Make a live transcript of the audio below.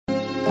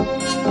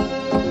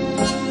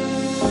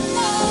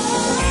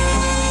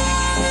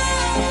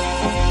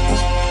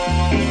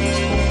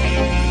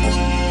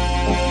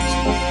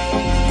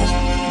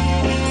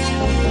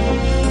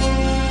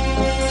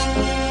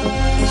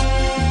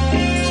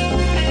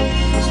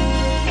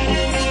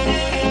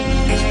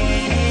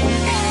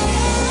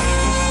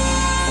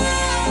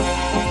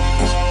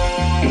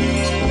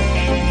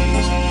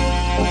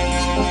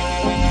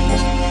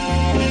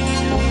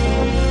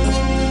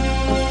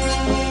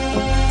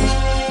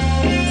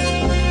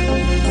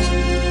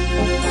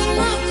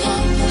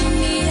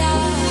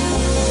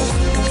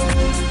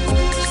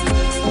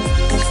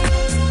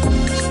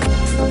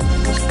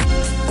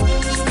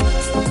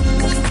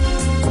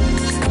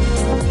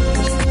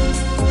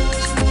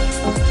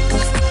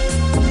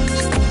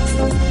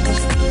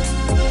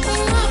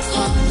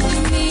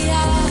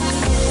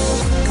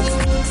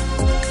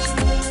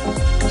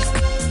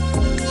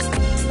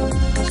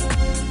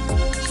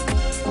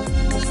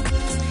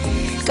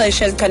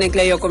Ixesha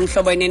elikhanekileyo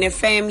kumhlobo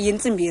FM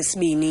yintsimbi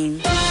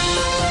yesibini.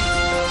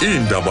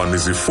 Iindaba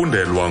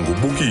nizifundelwa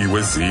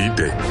nguBukiwe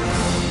Zide.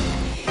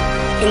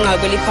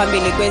 Inqaku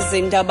eliphambili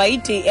kwezindaba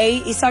iDA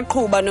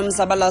isaqhuba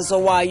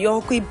nomzabalazo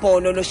wayo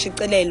kwiBholo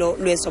loshicilelo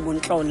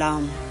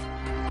lwezobuntlola.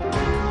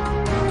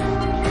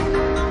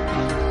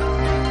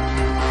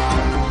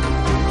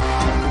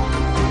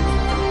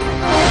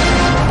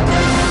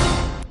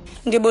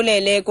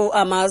 Ndibulele ku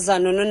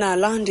Amazano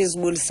nonala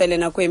ndizibulisele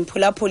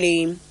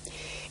nakwemphulaphuli.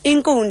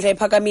 Inkundla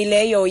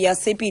ephakamileyo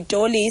yase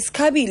Pitoli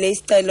isikhabile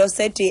isicelo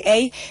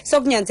seDA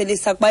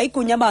sokunyanzelisa ukuba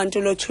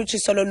igunyabantu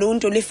lotshutshiso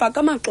loluntu lifake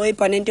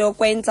amaxwebhu anento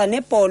yokwenza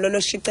nebholo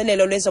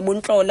loshicilelo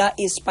lwezobuntlola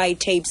iSpy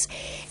tapes.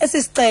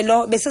 Esi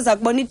sicelo besiza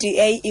kubona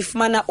iDA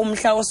ifumana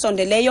umhla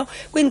osondeleyo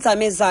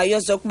kwiinzame zayo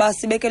zokuba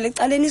sibekele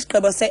ecaleni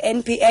isigqibo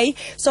seNPA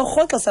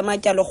sorhoxisa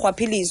amatyala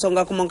orhwaphilizo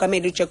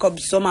ngakumongameli uJacob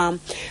Zuma.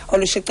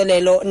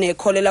 Olushicilelo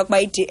nekholela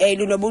ukuba iDA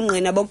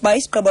lunobungqina bokuba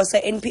isigqibo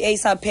seNPA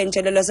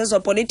saphenjelelwa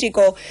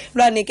zezopolitiko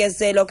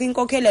nikezelwa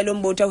kwinkokhelo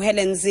mbutho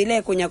uHelen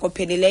Zille kunyaka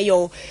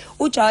ophelileyo.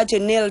 Ujaji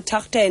Neil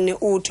Tachten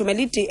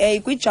uthumela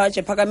iDA kwijaji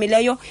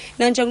ephakamileyo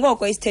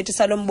nanjengoko isithethi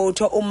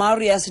salombutho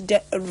uMarius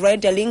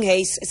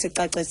Redelinghuys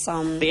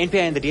sicacisa. The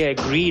NPA and the DA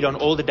agreed on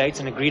all the dates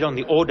and agreed on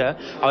the order.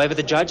 However,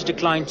 the judge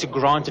declined to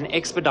grant an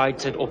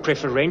expedited or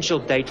preferential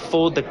date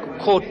for the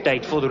court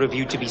date for the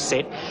review to be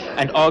set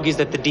and argues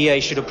that the DA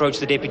should approach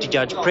the Deputy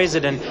Judge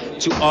President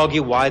to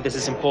argue why this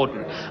is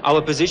important.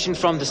 Our position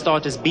from the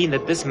start has been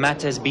that this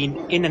matter has been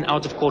in and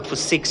out of court for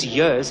 6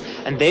 years,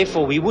 and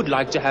therefore we would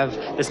like to have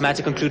this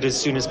matter concluded as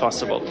soon as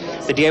possible.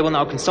 The DA will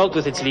now consult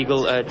with its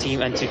legal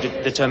team and to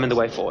determine the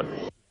way forward.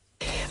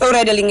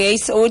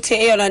 uRedelinghuys uthi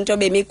eyona nto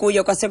bemi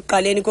kuyo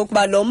kwasekuqaleni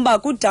kokuba lo mba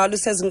kudala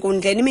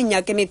usezinkundleni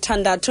iminyaka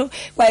emithandathu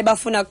kwaye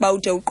bafuna ukuba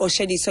ude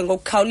uqosheliswe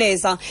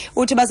ngokukhawuleza.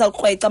 Uthi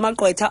bazawukrweca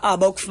amagqwetha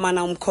abo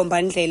ukufumana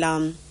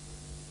umkhombandlela.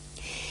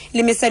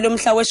 Limisela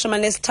umhla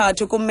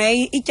we-13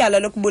 kuMeyi ityala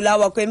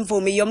lokubulawa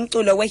kwemvumi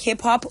yomculo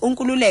we-hip hop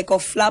uNkululeko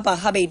Flabba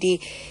Habedi.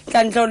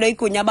 Nhlandlolo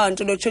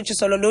igunyabantu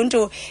lotshutshiso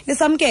loluntu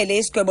lisamkele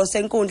isigwebo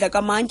senkundla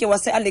kamantye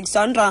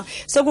wase-Alexandra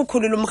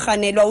sokukhulula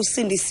umrhanelwa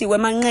usindisiwe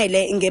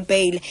Manqele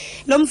ngebheyile.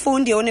 Lo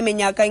mfundi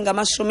oneminyaka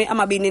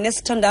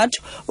engama-26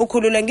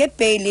 ukhululwe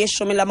ngebheyili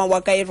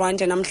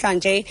ye-R10,000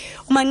 namhlanje.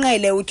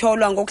 uManqele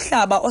utholwa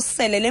ngokuhlaba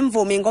osele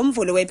lemvumi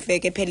ngomvulo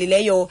weveki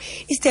ephelileyo.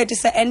 Isithethi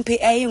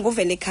se-NPA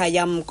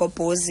nguVelikhaya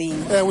Mgobhozi.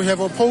 We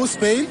have opposed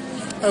bail.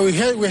 We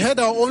had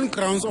our own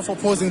grounds of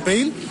opposing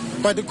bail,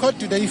 but the court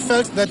today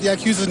felt that the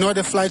accused is not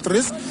a flight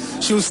risk.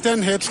 She will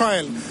stand her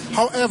trial.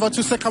 However,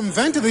 to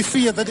circumvent the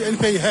fear that the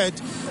NPA had,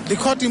 the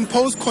court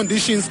imposed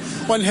conditions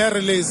on her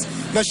release,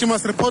 that she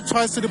must report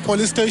twice to the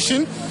police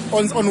station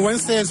on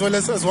Wednesday as well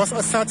as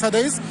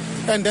Saturdays,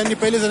 and then the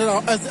bail is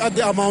at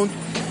the amount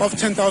of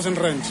 10,000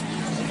 rand.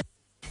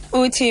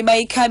 Uthi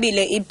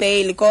bayikhabile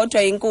ibail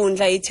kodwa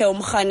inkundla ithe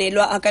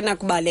umrhanelwa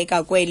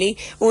akanakubaleka kweli.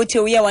 Uthi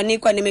uye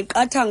wanikwa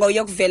nemiqathango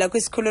yokuvela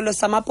kwisikhululo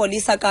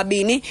samapolisa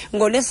kabini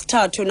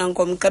ngoLwesithathu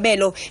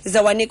nangomgqibelo ze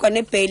wanikwa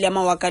nebail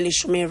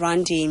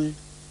yama-10,000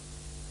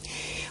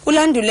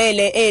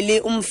 Ulandulele eli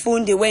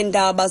umfundi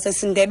weendaba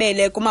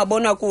zesindebele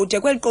kumabona kude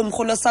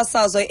kweliqumrhu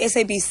losasazo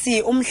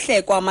iSABC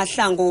umhlekwa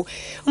Mahlangu.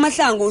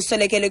 uMahlangu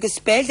uswelekele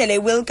kwisibhedlele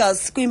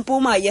iWilgus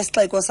kwimpuma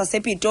yesixeko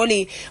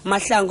sasePitoli.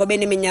 Mahlangu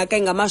beneminyaka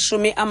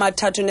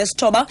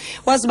engama-39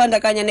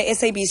 wazibandakanya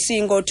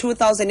neSABC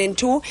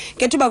ngo-2002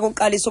 ngethuba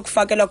kuqalisa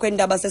ukufakelwa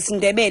kweendaba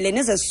zesindebele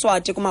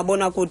nezesiswati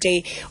kumabona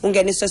kude.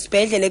 Ungeniswe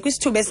esibhedlele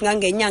kwisithuba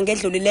esingangenyanga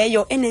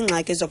edlulileyo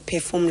enengxaki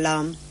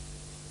zokuphefumla.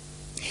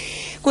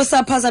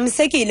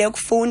 Kusaphazamisekile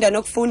ukufunda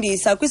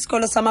nokufundisa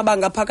kwisikolo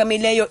samabanga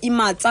aphakamileyo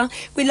iMatsa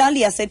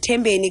kwilali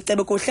yaseThembeni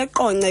icebe kuhle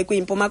Qonce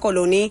kwiMpuma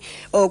Koloni.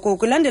 Oku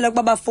kulandela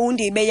ukuba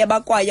abafundi beye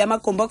bakwaya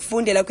amagumbi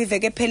okufundela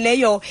kwiveki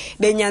epheleyo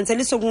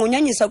benyanzelisa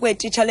ukunqunyanyiswa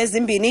kweetitshala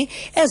ezimbini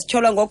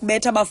ezityholwa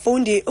ngokubetha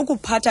abafundi,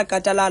 ukuphatha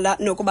gadalala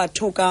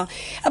nokubathuka.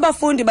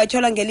 Abafundi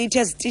batyholwa ngelithi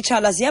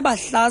ezititshala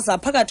ziyabahlaza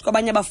phakathi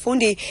kwabanye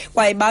abafundi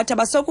kwaye bathi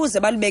basokuze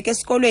balibeke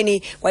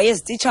esikolweni kwaye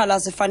ezititshala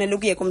zifanele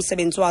ukuyeka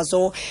umsebenzi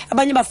wazo.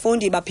 Abanye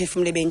abafundi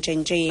baphefumle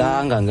benjenje.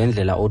 Tanga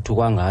ngendlela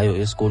othukwa ngayo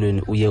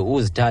esikolweni uye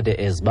uzithathe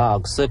eziba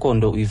akusekho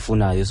nto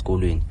uyifunayo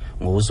esikolweni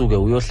ngosuke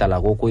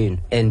uyohlala kokwenu,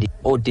 and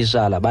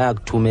otishala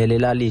bayakuthumela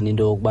elalini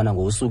into yokubana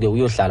ngosuke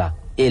uyohlala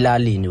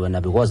elalini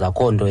wena because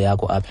akho nto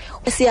yakho apha.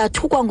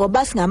 Siyathukwa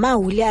ngoba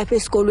singamahuli apha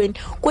esikolweni,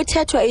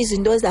 kuthethwa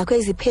izinto zakho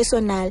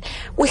ezipersonal,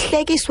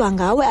 uhlekiswa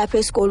ngawe apha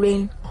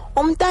esikolweni.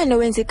 Umntana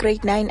wenza grade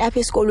 9 apha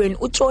esikolweni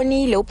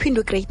utshonile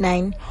uphindwe grade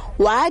 9.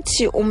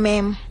 Wathi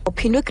umem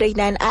uphindwe grade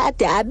 9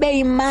 ade abe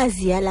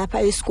imazi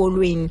yalapha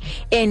esikolweni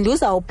and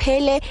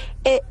uzawuphele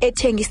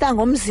ethengisa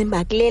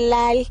ngomzimba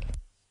kulelali.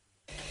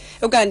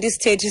 Ukanti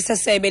isithethi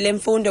sesebe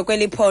lemfundo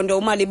kweliphondo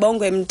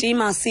uMalibongwe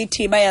Mtima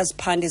sithi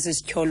bayaziphanda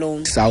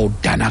izisityholo.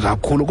 Sawudana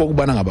kakhulu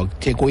kokubana ngaba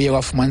kuthe kuye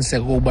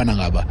kwafumaniseka ukubana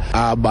ngaba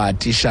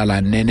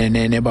abatishala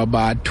nene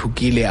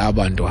babathukile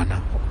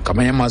abantwana.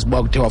 ngamanye amazwi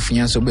uba kuthe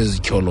wafunyaniswa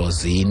bezityholo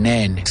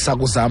ziyinene.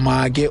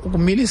 Sakuzama ke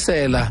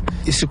ukumilisela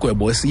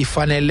isigwebo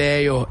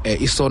esiyifaneleyo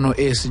isono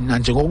esi,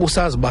 nanjengoko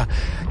usazi uba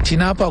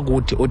thina apha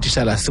kuthi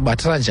ootishala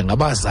sibathatha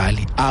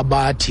njengabazali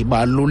abathi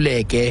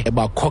baluleke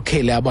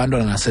bakhokhele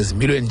abantwana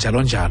nasezimilweni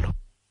njalo njalo.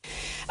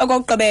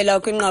 Okokugqibela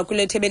kwinqaku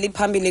lethebeli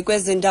phambili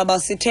kwezindaba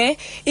sithe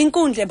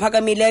inkundla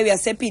ephakamileyo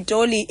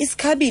yasePitoli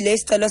isikhabile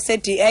isicelo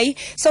se-DA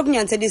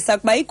sokunyanzelisa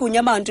ukuba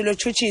igunyabantu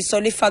lotshutshiso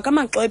lifake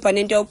amaxwebhu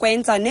anento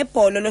yokwenza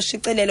nebholo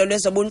loshicilelo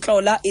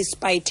lwezobuntlola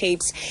iSpy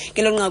tapes.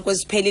 Ngelo nqaku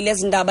eziphelile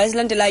ezindaba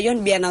ezilandelayo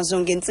ndibuya nazo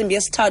ngentsimbi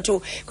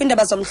yesithathu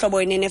kwiindaba zomhlobo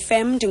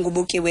weNNFM.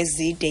 Ndingubukiwe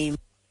Zide.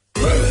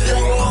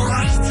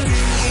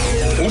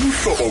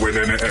 Umhlobo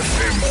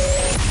weNNFM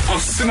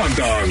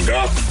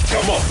asinandanga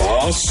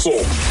ngamabhaso,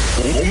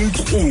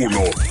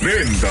 umculo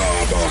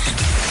neendaba,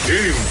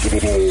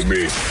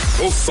 imvumi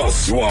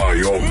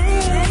osaziwayo.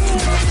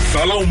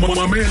 Hlala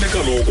umamele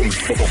kaloku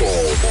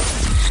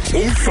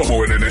umhlobo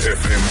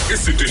weNNFM,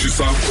 isitishi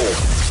sakho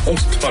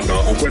osithanda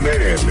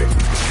ukwenene.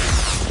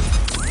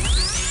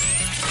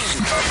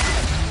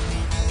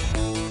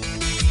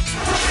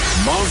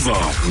 Maza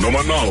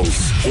noma Naus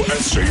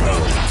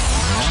uSJL.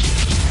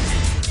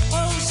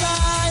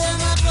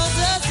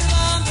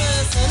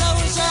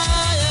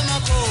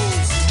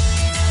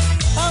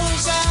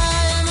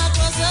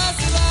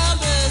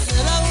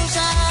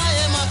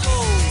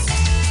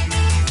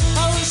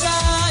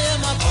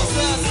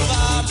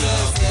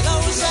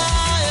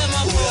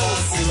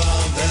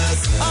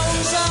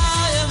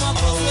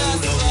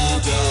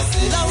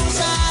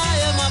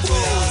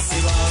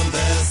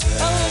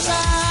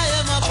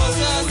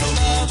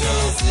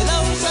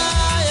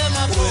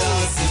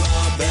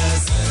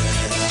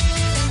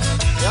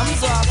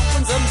 Yamzaba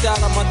kunze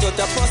mdala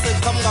madoda phose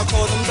qhamuka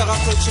khona umntaka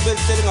khothu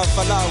behleli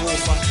ngafalayo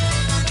ufa.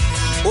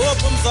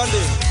 Wopha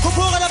umzandile.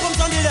 Khuphuka lapha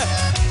umzandile.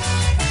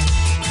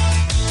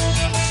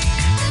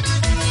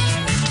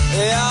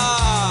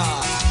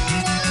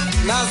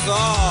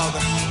 Nazoba.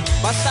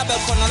 Bahlabe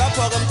khona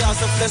lapho ke umntaka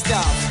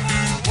seFlestaff.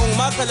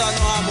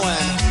 Ungumakhelwane wami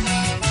wena.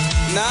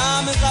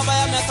 Nami kaba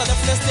yami yasa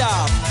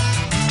leFlestaff.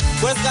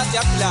 Kwesikhathi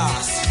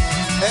yaglasi.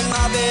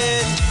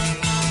 Enqabeni.